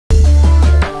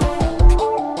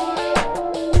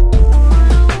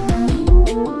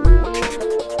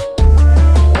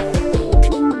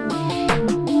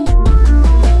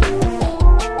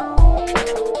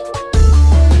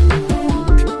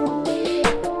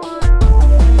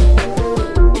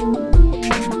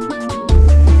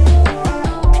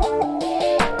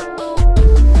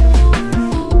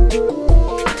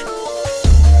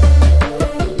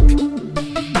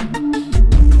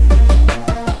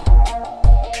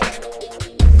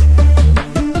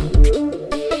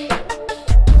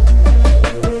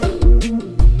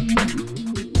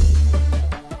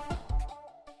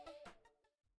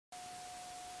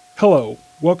Hello,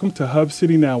 welcome to Hub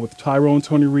City Now with Tyrone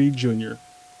Tony Reed Jr.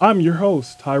 I'm your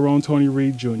host, Tyrone Tony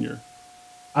Reed Jr.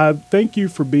 I thank you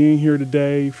for being here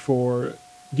today, for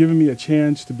giving me a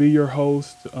chance to be your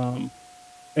host,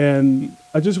 and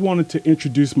I just wanted to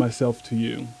introduce myself to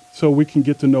you so we can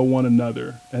get to know one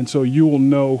another, and so you will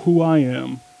know who I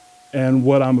am and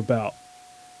what I'm about.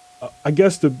 I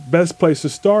guess the best place to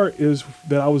start is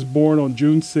that I was born on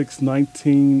June 6,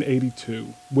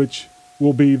 1982, which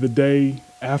will be the day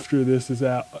after this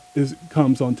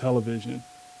comes on television.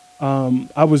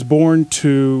 I was born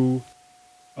to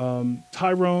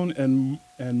Tyrone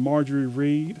and Marjorie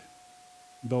Reed.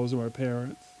 Those are my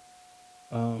parents.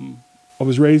 I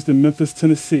was raised in Memphis,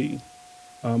 Tennessee.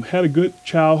 Had a good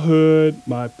childhood.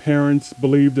 My parents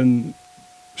believed in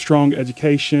strong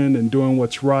education and doing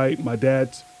what's right. My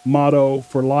dad's motto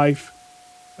for life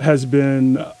has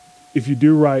been, if you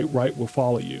do right, right will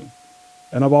follow you.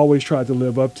 And I've always tried to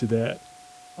live up to that.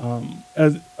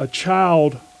 As a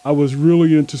child, I was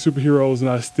really into superheroes, and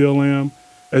I still am.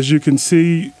 As you can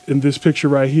see in this picture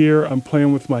right here, I'm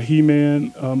playing with my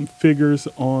He-Man figures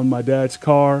on my dad's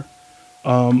car,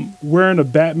 wearing a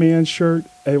Batman shirt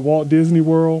at Walt Disney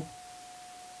World,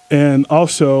 and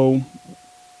also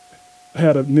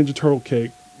had a Ninja Turtle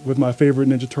cake with my favorite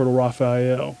Ninja Turtle,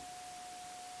 Raphael.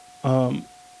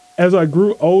 As I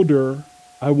grew older,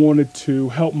 I wanted to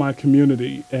help my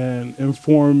community and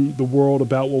inform the world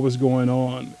about what was going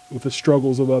on with the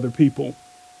struggles of other people.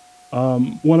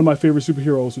 One of my favorite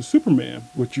superheroes was Superman,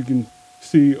 which you can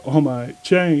see on my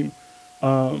chain,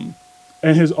 and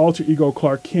his alter ego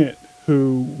Clark Kent,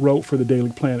 who wrote for the Daily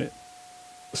Planet.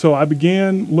 So I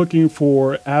began looking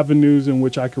for avenues in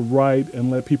which I could write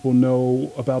and let people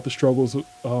know about the struggles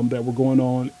that were going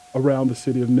on around the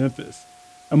city of Memphis.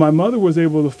 And my mother was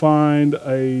able to find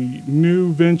a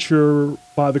new venture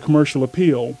by the Commercial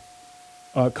Appeal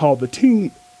called the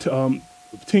Teen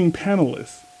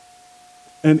Panelists.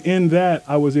 And in that,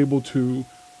 I was able to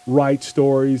write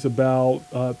stories about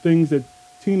things that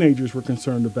teenagers were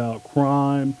concerned about: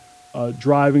 crime,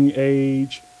 driving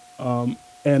age, and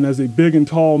as a big and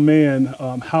tall man,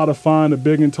 how to find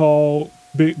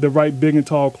the right big and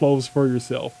tall clothes for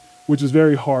yourself, which was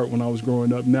very hard when I was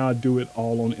growing up. Now I do it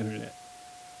all on the internet.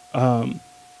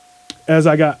 As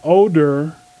I got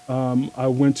older, I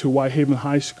went to Whitehaven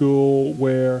High School,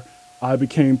 where I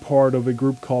became part of a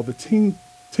group called the Teen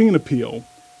Appeal,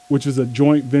 which is a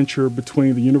joint venture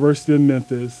between the University of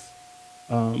Memphis,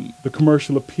 the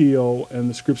Commercial Appeal, and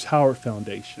the Scripps Howard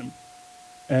Foundation.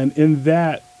 And in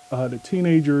that, the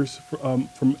teenagers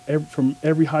from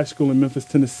every high school in Memphis,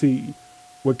 Tennessee,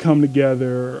 would come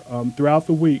together throughout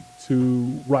the week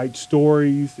to write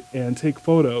stories and take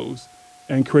photos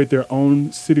and create their own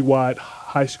citywide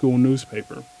high school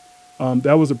newspaper.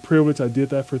 That was a privilege. I did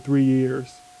that for 3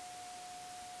 years.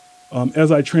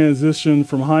 As I transitioned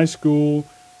from high school,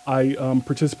 I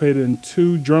participated in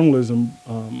two journalism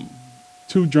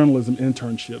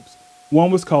internships.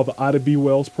 One was called the Ida B.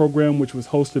 Wells program, which was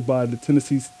hosted by the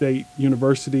Tennessee State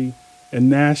University in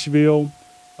Nashville.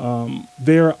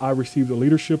 There, I received a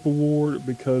leadership award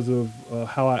because of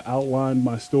how I outlined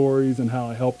my stories and how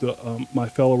I helped my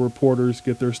fellow reporters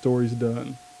get their stories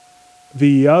done.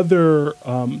 The other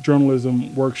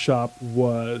journalism workshop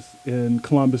was in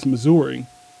Columbus, Missouri,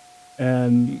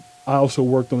 and I also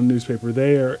worked on a newspaper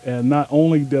there. And not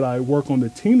only did I work on the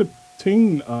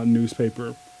teen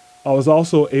newspaper, I was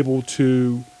also able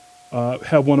to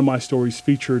have one of my stories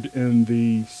featured in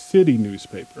the city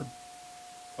newspaper.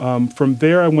 From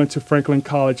there, I went to Franklin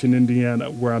College in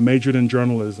Indiana, where I majored in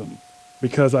journalism,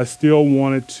 because I still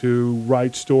wanted to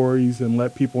write stories and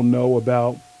let people know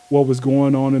about what was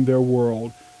going on in their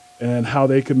world and how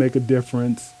they could make a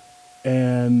difference.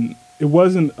 And it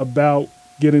wasn't about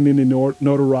getting any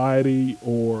notoriety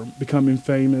or becoming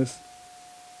famous.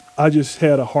 I just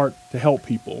had a heart to help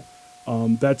people.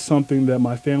 That's something that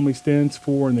my family stands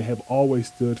for, and they have always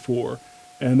stood for.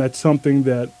 And that's something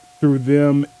that, through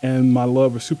them and my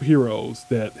love of superheroes,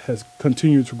 that has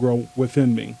continued to grow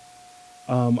within me.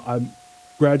 I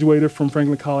graduated from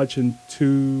Franklin College in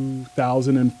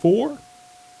 2004.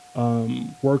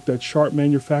 Worked at Sharp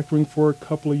Manufacturing for a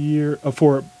couple of years,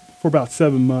 for about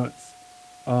 7 months,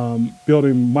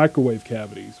 building microwave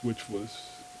cavities, which was,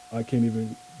 I can't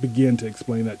even begin to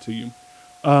explain that to you.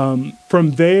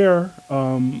 From there,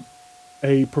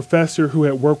 a professor who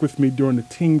had worked with me during the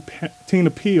Teen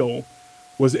Appeal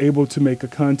was able to make a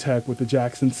contact with the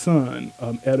Jackson Sun.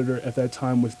 Editor at that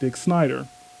time was Dick Snyder.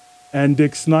 And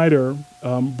Dick Snyder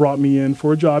brought me in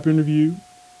for a job interview,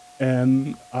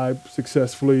 and I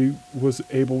successfully was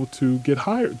able to get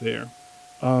hired there.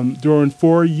 During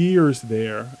 4 years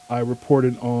there, I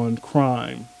reported on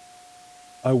crime,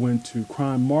 I went to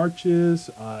crime marches.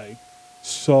 I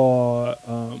saw,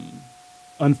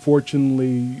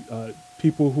 unfortunately,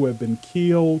 people who have been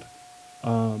killed,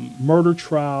 murder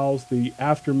trials, the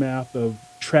aftermath of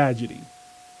tragedy.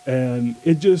 And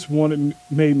it just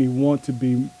made me want to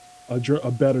be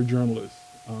a better journalist,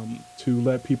 to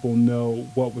let people know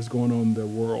what was going on in their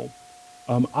world.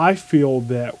 I feel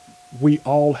that we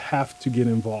all have to get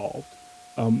involved.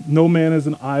 No man is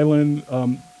an island.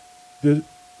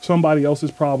 Somebody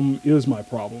else's problem is my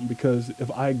problem, because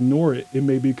if I ignore it, it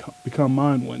may become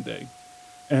mine one day,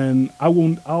 and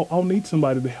I'll need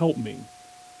somebody to help me.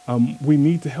 We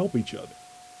need to help each other.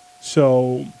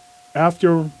 So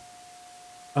after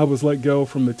I was let go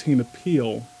from the Teen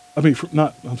Appeal,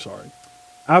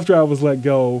 after I was let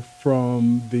go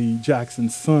from the Jackson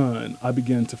Sun, I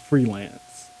began to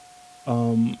freelance.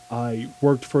 I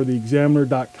worked for the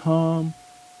examiner.com,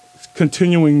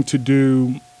 continuing to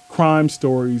do crime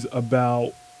stories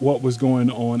about what was going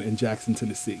on in Jackson,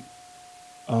 Tennessee.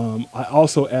 I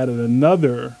also added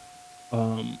another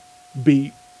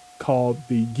beat called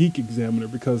the Geek Examiner,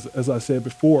 because, as I said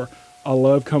before, I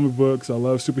love comic books, I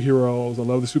love superheroes, I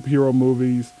love the superhero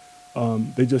movies.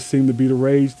 They just seem to be the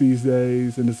rage these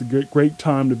days, and it's a great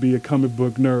time to be a comic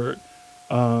book nerd.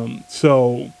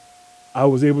 So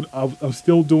I'm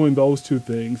still doing those two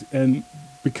things, and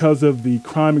because of the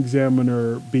Crime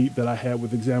Examiner beat that I had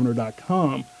with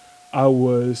Examiner.com, I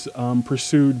was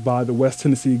pursued by the West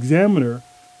Tennessee Examiner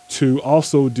to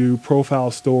also do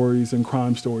profile stories and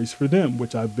crime stories for them,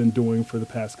 which I've been doing for the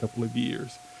past couple of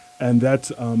years. And that's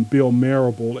Bill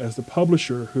Marable as the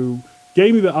publisher, who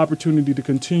gave me the opportunity to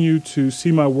continue to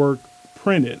see my work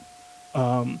printed.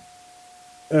 At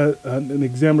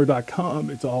Examiner.com,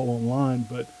 it's all online,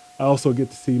 but I also get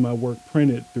to see my work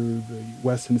printed through the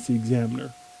West Tennessee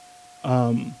Examiner.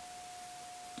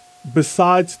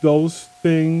 Besides those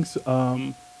things,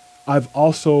 I've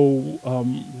also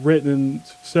written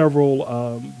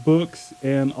several books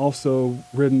and also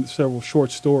written several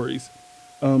short stories.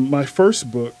 My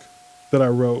first book that I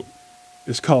wrote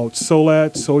is called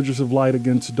SOLAD, Soldiers of Light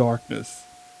Against Darkness.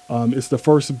 It's the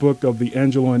first book of the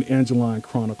Angelo and Angeline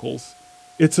Chronicles.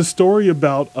 It's a story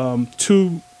about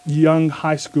two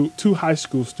high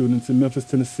school students in Memphis,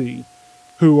 Tennessee,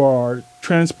 who are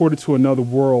transported to another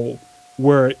world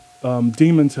where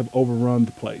demons have overrun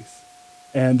the place.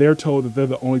 And they're told that they're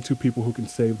the only two people who can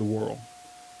save the world.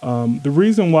 The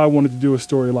reason why I wanted to do a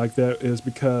story like that is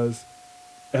because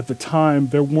at the time,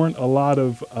 there weren't a lot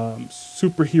of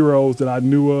superheroes that I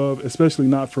knew of, especially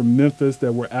not from Memphis,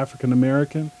 that were African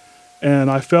American. And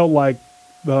I felt like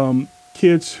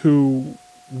kids who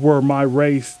were my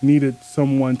race needed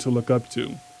someone to look up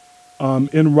to.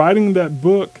 In writing that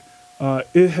book,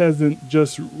 it hasn't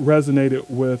just resonated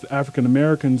with African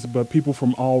Americans, but people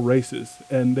from all races.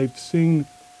 And they've seen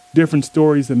different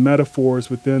stories and metaphors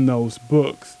within those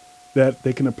books that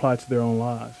they can apply to their own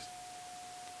lives.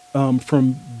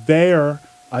 From there,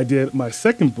 I did my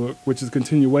second book, which is a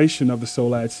continuation of the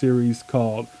SOLAD series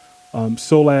called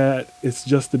SOLAD, It's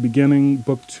Just the Beginning,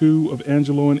 Book 2 of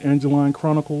Angelo and Angeline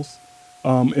Chronicles,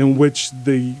 in which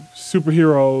the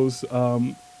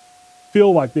superheroes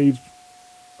feel like they've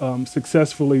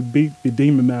successfully beat the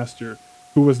Demon Master,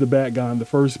 who was the bad guy in the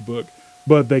first book.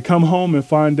 But they come home and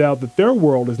find out that their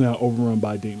world is now overrun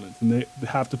by demons, and they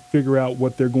have to figure out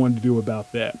what they're going to do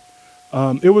about that.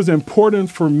 It was important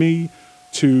for me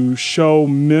to show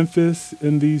Memphis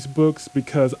in these books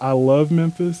because I love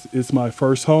Memphis. It's my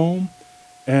first home,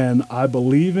 and I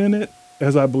believe in it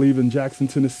as I believe in Jackson,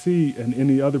 Tennessee, and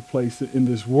any other place in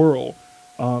this world.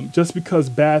 Just because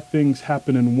bad things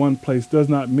happen in one place does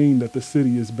not mean that the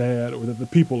city is bad or that the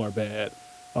people are bad.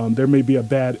 There may be a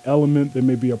bad element, there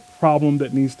may be a problem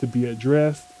that needs to be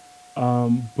addressed,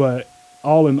 but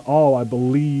all in all, I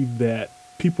believe that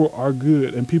people are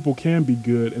good and people can be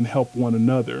good and help one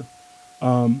another.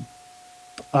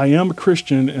 I am a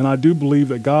Christian, and I do believe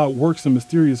that God works in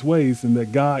mysterious ways and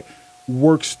that God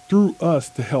works through us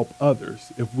to help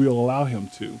others if we'll allow him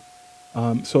to.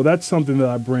 So that's something that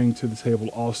I bring to the table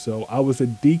also. I was a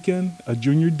deacon, a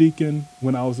junior deacon,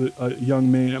 when I was a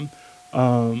young man.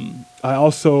 I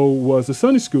also was a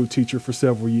Sunday school teacher for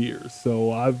several years.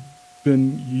 So I've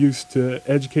been used to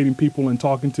educating people and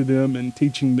talking to them and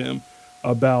teaching them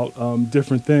about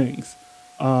different things.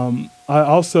 I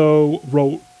also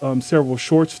wrote several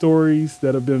short stories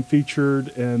that have been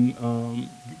featured and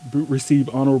received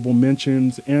honorable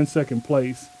mentions and second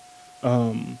place.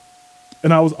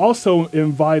 And I was also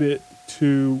invited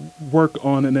to work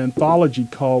on an anthology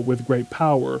called With Great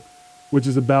Power, which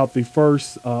is about the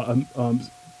first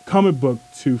comic book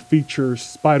to feature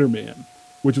Spider-Man,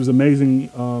 which was amazing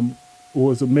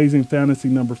was Amazing Fantasy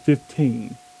number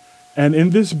 15. And in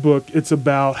this book, it's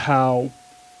about how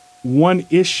one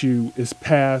issue is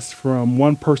passed from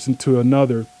one person to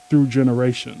another through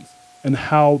generations, and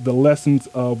how the lessons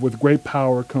of with great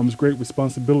power comes great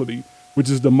responsibility, which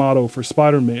is the motto for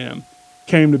Spider-Man,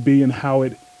 came to be, and how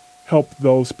it helped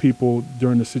those people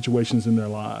during the situations in their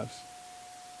lives.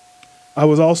 I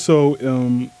was also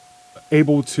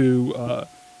able to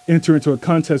enter into a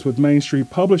contest with Main Street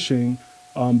Publishing.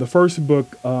 The first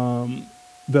book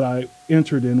that I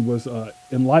entered in was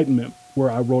Enlightenment, where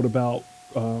I wrote about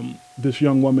this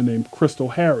young woman named Crystal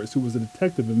Harris, who was a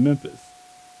detective in Memphis.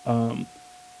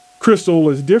 Crystal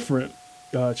is different.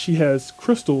 She has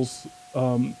crystals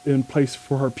in place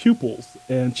for her pupils,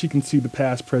 and she can see the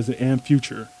past, present, and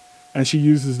future. And she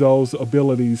uses those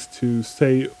abilities to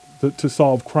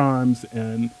solve crimes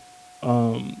and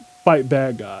fight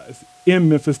bad guys in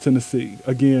Memphis, Tennessee.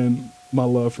 Again, my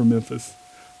love for Memphis.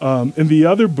 And the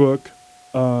other book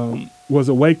was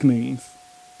Awakenings,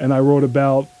 and I wrote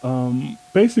about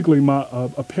basically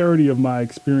a parody of my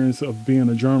experience of being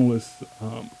a journalist.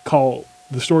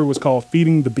 The story was called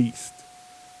Feeding the Beast,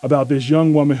 about this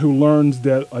young woman who learns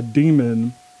that a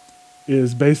demon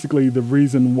is basically the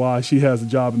reason why she has a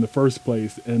job in the first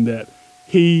place, and that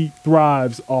he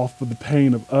thrives off of the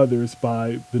pain of others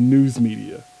by the news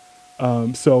media.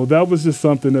 So that was just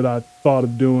something that I thought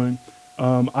of doing.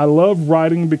 I love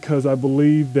writing because I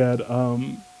believe that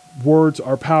words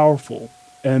are powerful,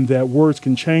 and that words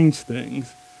can change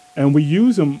things. And we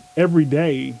use them every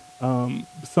day.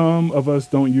 Some of us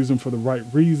don't use them for the right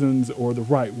reasons or the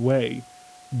right way,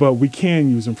 but we can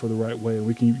use them for the right way, and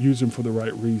we can use them for the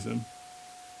right reason.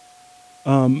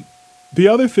 The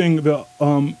other thing, the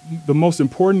most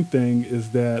important thing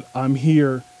is that I'm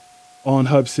here on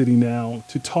Hub City now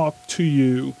to talk to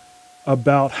you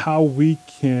about how we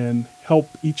can help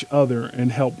each other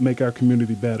and help make our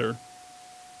community better.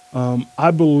 I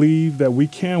believe that we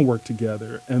can work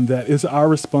together, and that it's our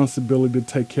responsibility to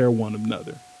take care of one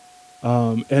another.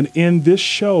 And in this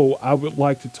show, I would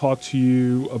like to talk to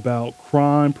you about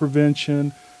crime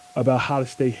prevention, about how to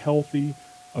stay healthy,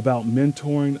 about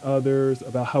mentoring others,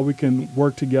 about how we can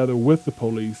work together with the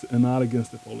police and not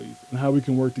against the police, and how we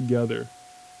can work together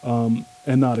and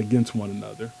not against one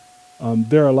another.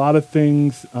 There are a lot of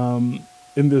things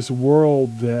in this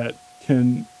world that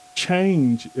can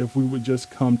change if we would just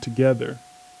come together.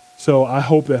 So I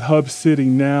hope that Hub City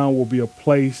now will be a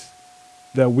place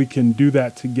that we can do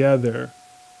that together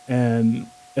and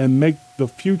make the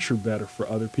future better for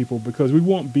other people, because we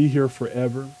won't be here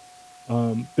forever.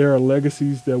 There are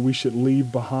legacies that we should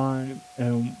leave behind,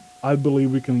 and I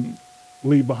believe we can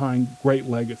leave behind great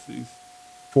legacies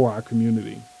for our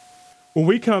community. When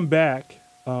we come back,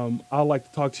 I'd like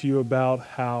to talk to you about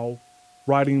how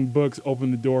writing books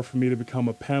opened the door for me to become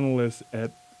a panelist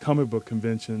at comic book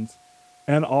conventions,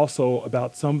 and also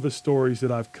about some of the stories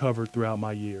that I've covered throughout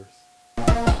my years.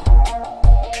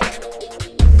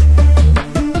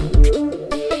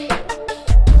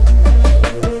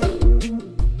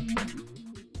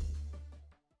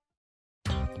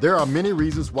 There are many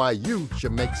reasons why you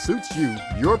should make Suits You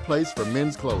your place for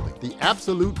men's clothing. The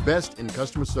absolute best in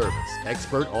customer service,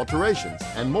 expert alterations,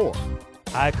 and more.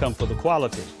 I come for the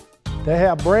quality. They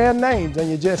have brand names and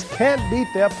you just can't beat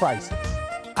their prices.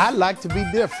 I like to be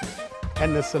different,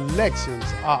 and the selections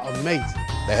are amazing.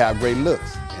 They have great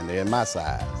looks, and they're in my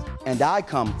size. And I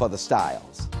come for the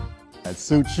styles. At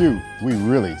Suits You, we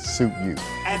really suit you.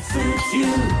 At Suits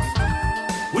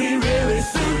You, we really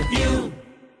suit you.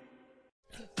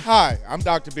 Hi, I'm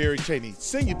Dr. Barry Cheney,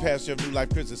 Senior Pastor of New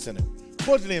Life Christian Center.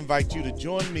 Cordially invite you to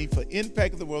join me for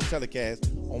Impact of the World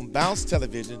telecast on Bounce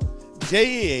Television,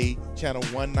 JAA Channel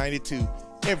 192,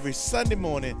 every Sunday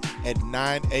morning at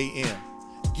 9 a.m.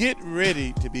 Get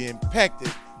ready to be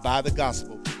impacted by the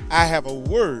gospel. I have a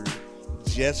word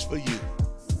just for you.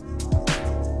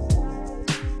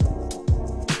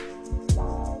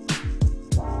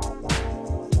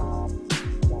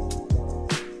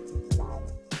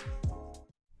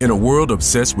 In a world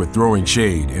obsessed with throwing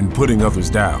shade and putting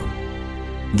others down,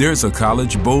 there's a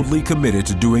college boldly committed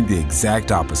to doing the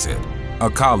exact opposite. A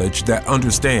college that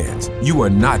understands you are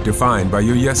not defined by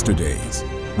your yesterdays,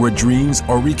 where dreams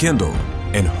are rekindled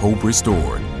and hope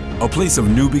restored. A place of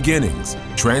new beginnings,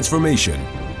 transformation,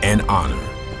 and honor.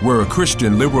 Where a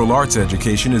Christian liberal arts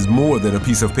education is more than a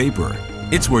piece of paper.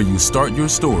 It's where you start your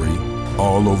story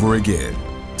all over again.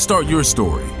 Start your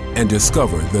story and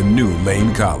discover the new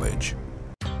Lane College.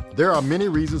 There are many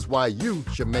reasons why you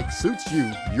should make Suits You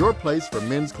your place for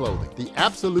men's clothing. The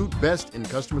absolute best in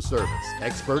customer service,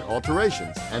 expert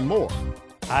alterations, and more.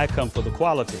 I come for the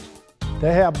quality.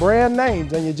 They have brand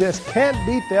names and you just can't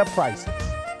beat their prices.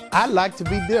 I like to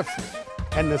be different,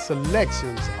 and the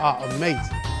selections are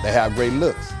amazing. They have great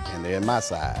looks, and they're in my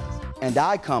size. And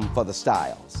I come for the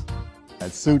styles.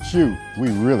 At Suit You,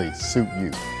 we really suit you.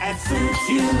 At Suit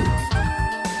You,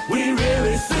 we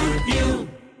really suit you.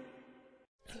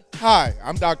 Hi,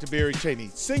 I'm Dr. Barry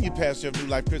Cheney, Senior Pastor of New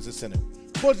Life Christian Center.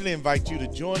 Cordially invite you to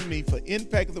join me for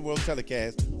Impact of the World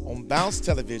telecast on Bounce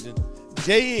Television,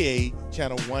 JEA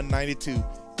Channel 192,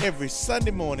 every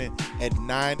Sunday morning at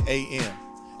 9 a.m.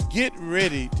 Get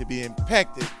ready to be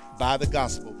impacted by the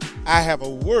gospel. I have a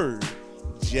word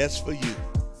just for you.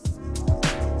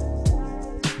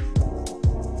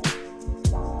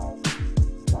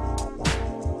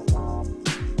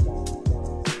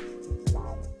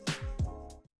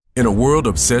 In a world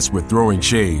obsessed with throwing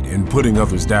shade and putting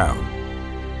others down,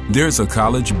 there's a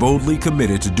college boldly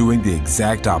committed to doing the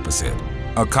exact opposite.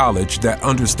 A college that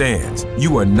understands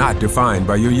you are not defined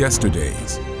by your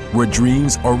yesterdays, where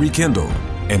dreams are rekindled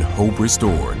and hope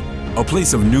restored. A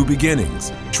place of new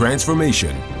beginnings,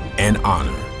 transformation, and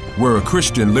honor. Where a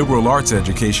Christian liberal arts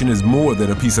education is more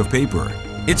than a piece of paper.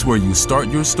 It's where you start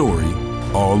your story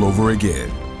all over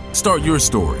again. Start your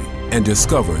story and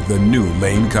discover the new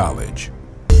Lane College.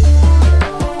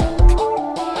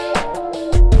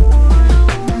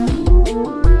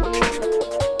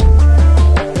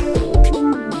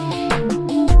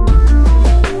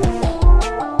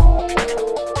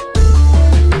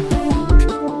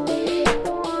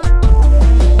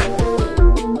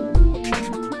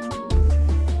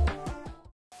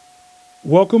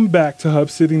 Welcome back to Hub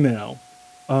City Now.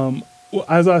 Well,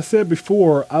 as I said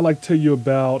before, I like to tell you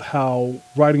about how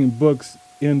writing books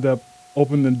end up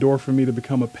opening the door for me to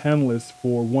become a panelist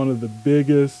for one of the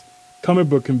biggest comic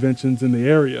book conventions in the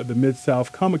area, the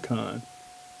Mid-South Comic-Con.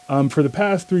 For the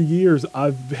past 3 years,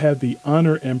 I've had the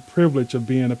honor and privilege of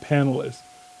being a panelist,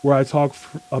 where I talk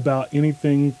about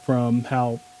anything from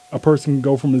how a person can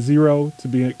go from a zero to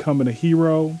becoming a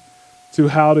hero, to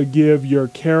how to give your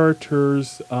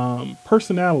characters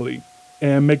personality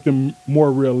and make them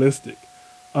more realistic.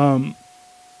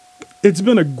 It's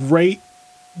been a great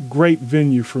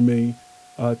venue for me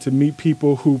to meet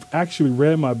people who've actually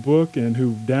read my book and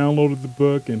who've downloaded the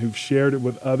book and who've shared it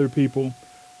with other people.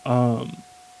 And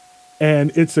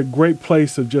it's a great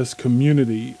place of just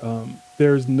community.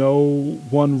 There's no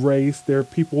one race. There are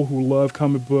people who love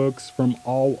comic books from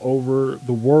all over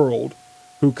the world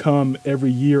who come every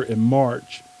year in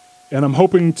March. And I'm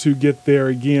hoping to get there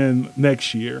again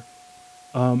next year.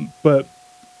 But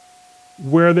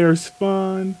where there's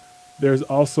fun, there's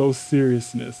also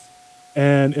seriousness.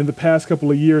 And in the past couple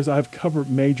of years, I've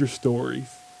covered major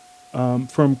stories,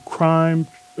 from crime,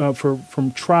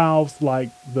 from trials like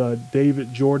the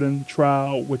David Jordan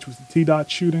trial, which was the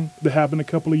T-Dot shooting that happened a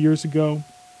couple of years ago,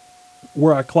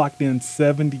 where I clocked in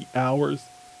 70 hours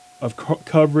of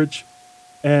coverage,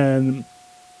 and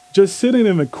just sitting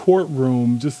in the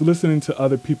courtroom, just listening to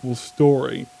other people's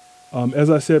story. As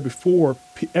I said before,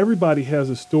 everybody has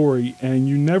a story, and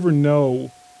you never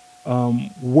know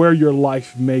where your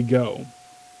life may go.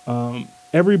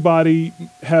 Everybody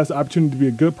has the opportunity to be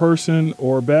a good person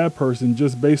or a bad person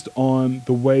just based on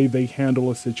the way they handle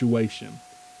a situation.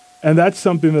 And that's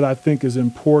something that I think is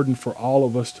important for all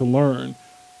of us to learn.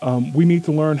 We need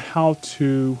to learn how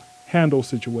to handle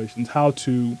situations, how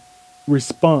to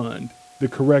respond the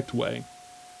correct way.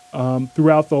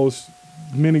 Throughout those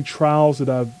many trials that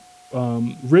I've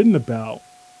written about,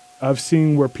 I've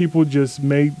seen where people just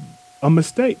made a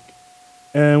mistake,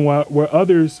 and where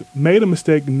others made a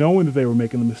mistake knowing that they were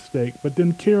making a mistake, but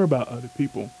didn't care about other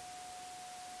people.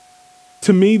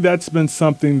 To me, that's been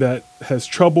something that has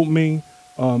troubled me.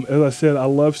 As I said, I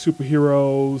love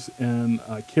superheroes and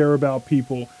I care about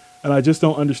people, and I just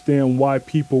don't understand why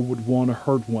people would want to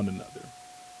hurt one another.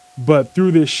 But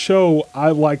through this show, I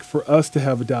like for us to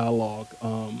have a dialogue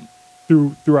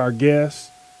through our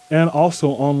guests, and also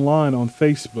online on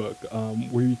Facebook,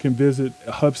 where you can visit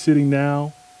Hub City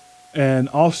Now, and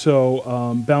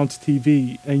also Bounce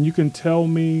TV. And you can tell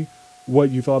me what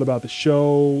you thought about the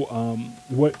show,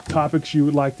 what topics you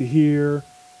would like to hear,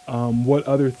 what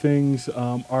other things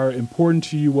are important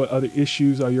to you, what other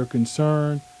issues are your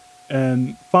concern,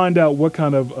 and find out what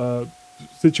kind of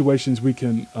situations we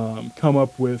can come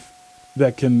up with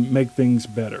that can make things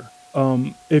better.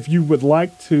 If you would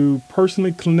like to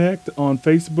personally connect on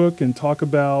Facebook and talk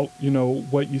about,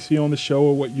 what you see on the show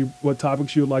or what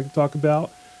topics you would like to talk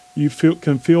about, you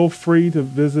can feel free to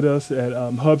visit us at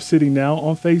Hub City Now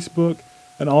on Facebook,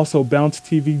 and also Bounce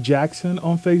TV Jackson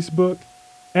on Facebook.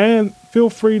 And feel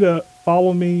free to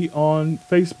follow me on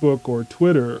Facebook or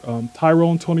Twitter,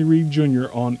 Tyrone Tony Reed Jr.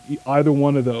 on either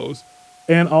one of those.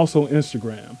 and also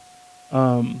Instagram.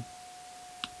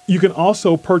 You can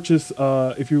also purchase,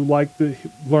 if you like to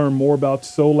learn more about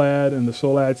SOLAD and the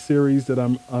SOLAD series that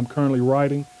I'm currently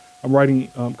writing.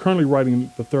 I'm currently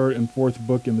writing the 3rd and 4th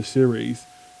book in the series.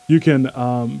 You can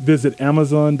visit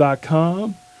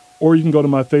Amazon.com, or you can go to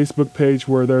my Facebook page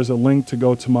where there's a link to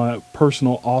go to my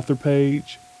personal author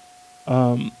page.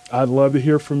 I'd love to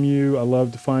hear from you. I'd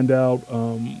love to find out,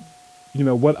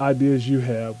 what ideas you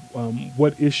have,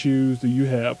 what issues do you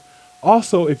have.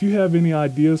 Also, if you have any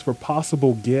ideas for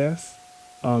possible guests,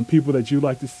 people that you'd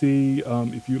like to see,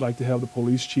 if you'd like to have the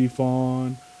police chief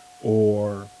on,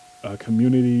 or a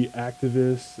community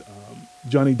activist,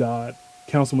 Johnny Dodd,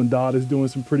 Councilman Dodd is doing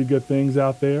some pretty good things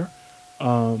out there.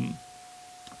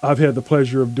 I've had the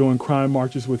pleasure of doing crime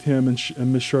marches with him and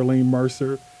Miss Charlene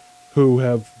Mercer, who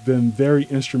have been very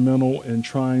instrumental in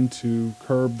trying to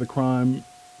curb the crime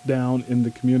down in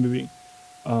the community.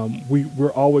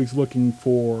 We're always looking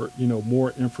for,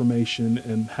 more information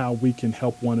and how we can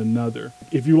help one another.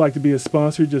 If you'd like to be a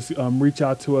sponsor, just reach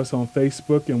out to us on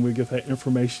Facebook and we'll get that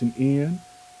information in.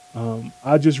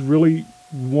 I just really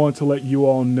want to let you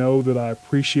all know that I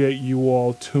appreciate you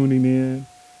all tuning in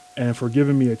and for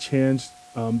giving me a chance.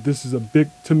 This is a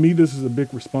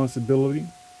big responsibility.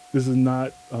 This is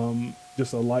not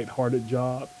just a lighthearted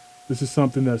job. This is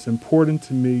something that's important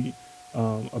to me.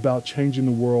 About changing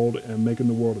the world and making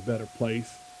the world a better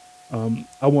place.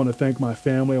 I want to thank my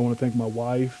family. I want to thank my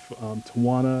wife,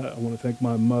 Tawana. I want to thank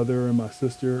my mother and my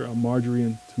sister, Marjorie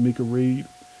and Tamika Reed.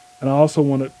 And I also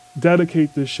want to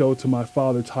dedicate this show to my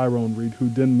father, Tyrone Reed, who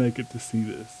didn't make it to see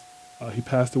this. He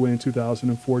passed away in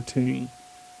 2014.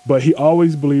 But he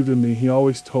always believed in me. He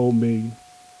always told me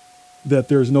that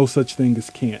there's no such thing as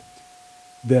can't.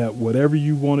 That whatever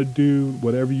you want to do,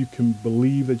 whatever you can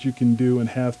believe that you can do and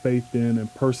have faith in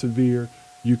and persevere,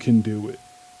 you can do it.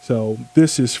 So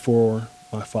this is for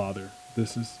my father.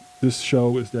 This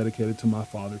show is dedicated to my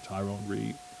father, Tyrone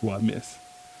Reed, who I miss.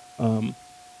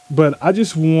 But I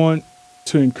just want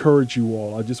to encourage you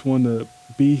all. I just want to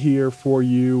be here for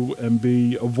you and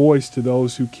be a voice to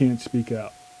those who can't speak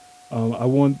out. I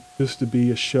want this to be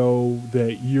a show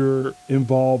that you're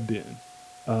involved in.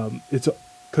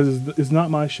 Because it's not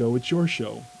my show, it's your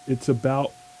show. It's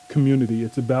about community.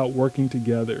 It's about working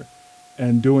together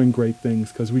and doing great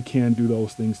things, because we can do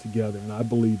those things together, and I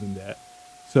believe in that.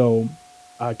 So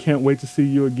I can't wait to see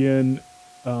you again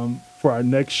for our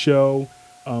next show.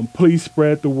 Please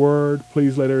spread the word.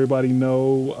 Please let everybody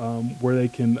know where they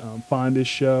can find this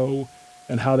show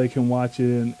and how they can watch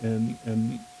it.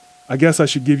 And I guess I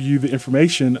should give you the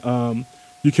information.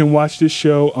 You can watch this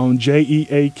show on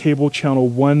JEA Cable Channel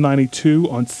 192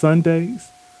 on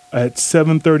Sundays at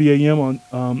 7:30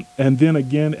 a.m. And then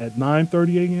again at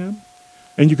 9:30 a.m.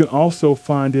 And you can also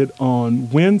find it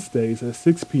on Wednesdays at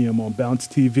 6 p.m. on Bounce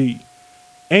TV.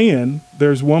 And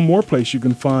there's one more place you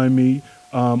can find me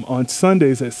on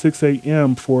Sundays at 6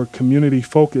 a.m. for Community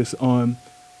Focus on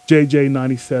JJ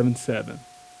 97.7.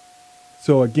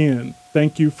 So again,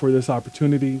 thank you for this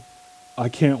opportunity. I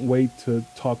can't wait to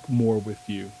talk more with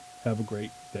you. Have a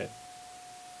great day.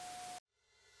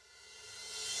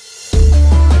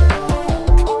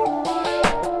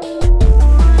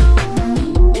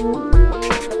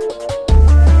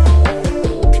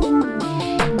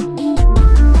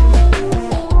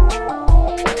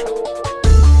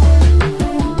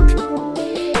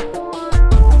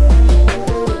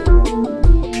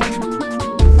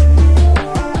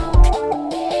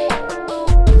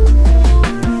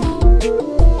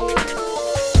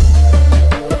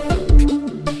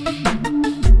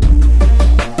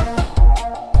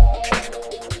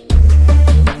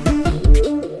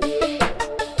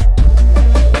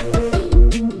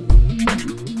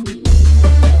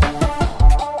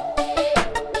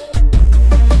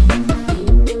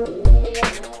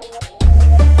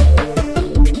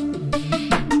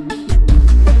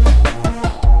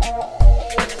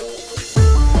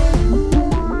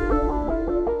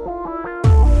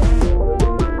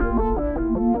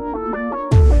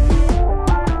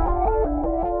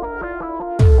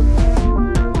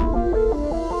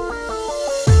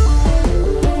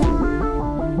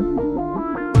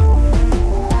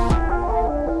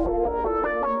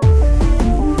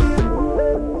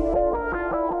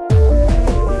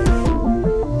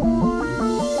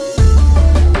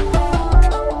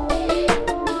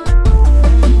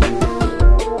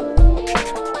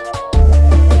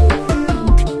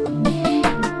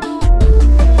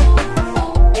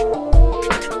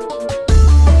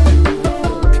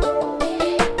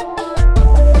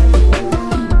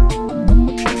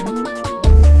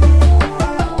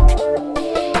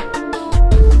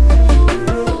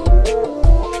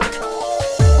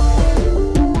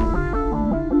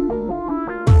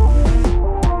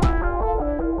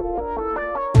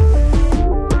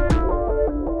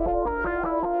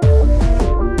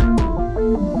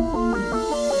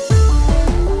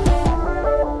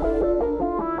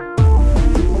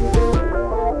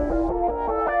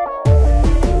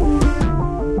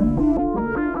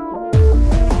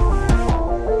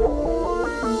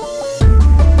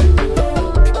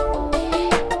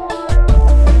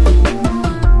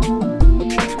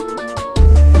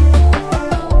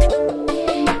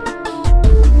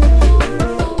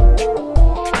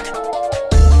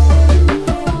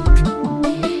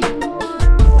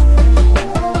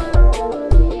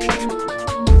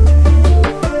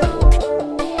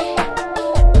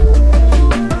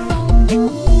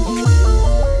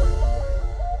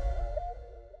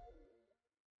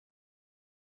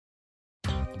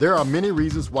 There are many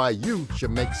reasons why you should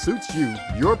make Suits You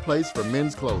your place for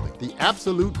men's clothing. The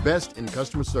absolute best in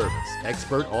customer service,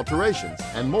 expert alterations,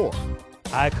 and more.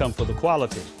 I come for the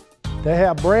quality. They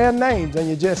have brand names and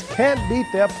you just can't beat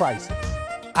their prices.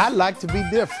 I like to be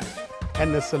different,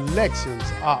 and the selections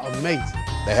are amazing.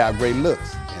 They have great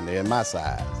looks, and they're in my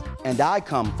size. And I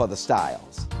come for the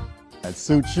styles. At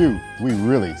Suits You, we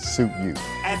really suit you.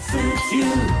 At Suits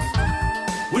You,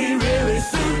 we really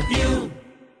suit you.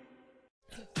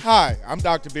 Hi, I'm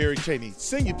Dr. Barry Cheney,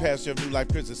 Senior Pastor of New Life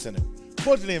Christian Center.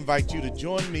 Cordially invite you to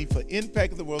join me for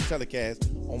Impact of the World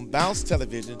telecast on Bounce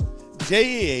Television,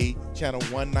 JAA Channel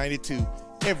 192,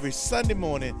 every Sunday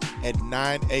morning at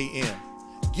 9 a.m.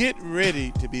 Get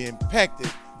ready to be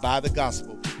impacted by the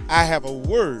gospel. I have a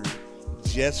word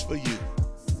just for you.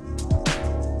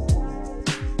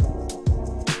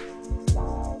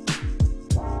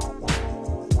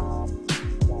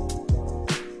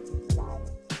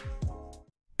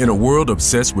 In a world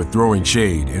obsessed with throwing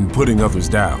shade and putting others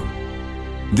down,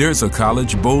 there's a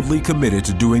college boldly committed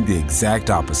to doing the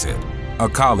exact opposite. A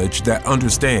college that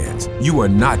understands you are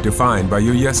not defined by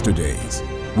your yesterdays,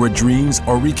 where dreams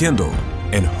are rekindled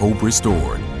and hope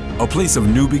restored. A place of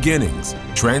new beginnings,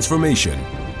 transformation,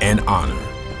 and honor.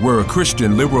 Where a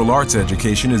Christian liberal arts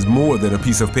education is more than a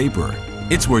piece of paper.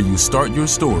 It's where you start your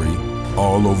story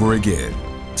all over again.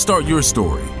 Start your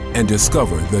story and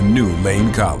discover the new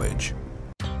Lane College.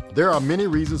 There are many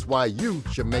reasons why you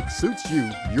should make Suits You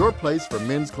your place for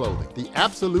men's clothing. The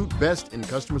absolute best in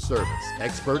customer service,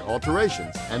 expert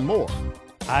alterations, and more.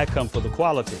 I come for the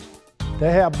quality.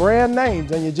 They have brand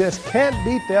names and you just can't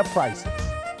beat their prices.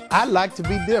 I like to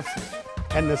be different,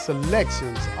 and the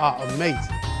selections are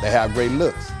amazing. They have great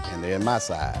looks, and they're in my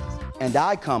size. And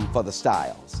I come for the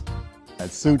styles.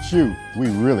 At Suits You, we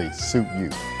really suit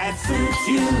you. At Suits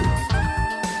You,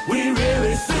 we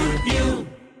really suit you.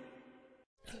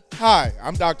 Hi,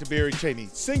 I'm Dr. Barry Cheney,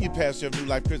 Senior Pastor of New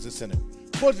Life Christian Center.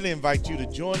 Cordially invite you to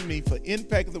join me for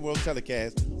Impact of the World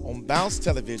telecast on Bounce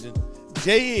Television,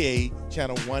 JAA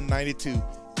Channel 192,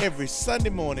 every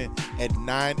Sunday morning at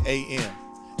 9 a.m.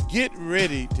 Get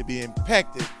ready to be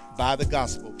impacted by the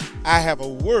gospel. I have a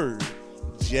word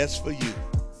just for you.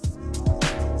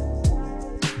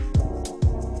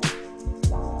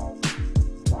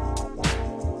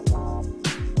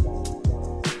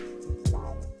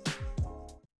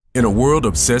 In a world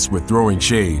obsessed with throwing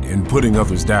shade and putting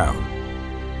others down,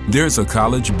 there's a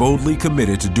college boldly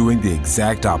committed to doing the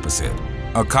exact opposite.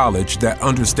 A college that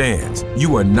understands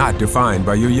you are not defined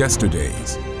by your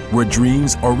yesterdays, where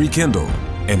dreams are rekindled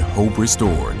and hope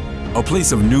restored. A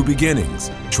place of new beginnings,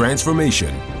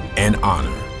 transformation, and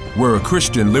honor. Where a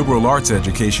Christian liberal arts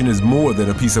education is more than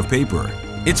a piece of paper.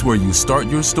 It's where you start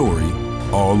your story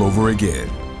all over again.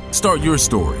 Start your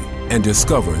story and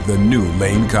discover the new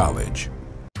Lane College.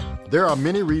 There are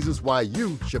many reasons why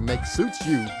you should make Suits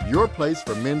You your place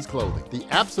for men's clothing. The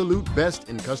absolute best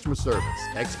in customer service,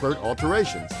 expert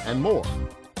alterations, and more.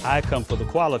 I come for the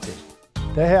quality.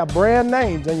 They have brand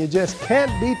names and you just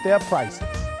can't beat their prices.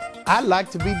 I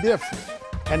like to be different,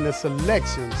 and the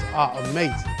selections are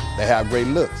amazing. They have great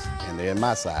looks, and they're in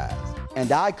my size.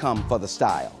 And I come for the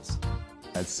styles.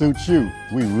 At Suits You,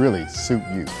 we really suit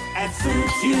you. At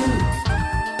Suits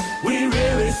You, we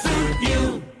really suit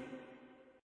you.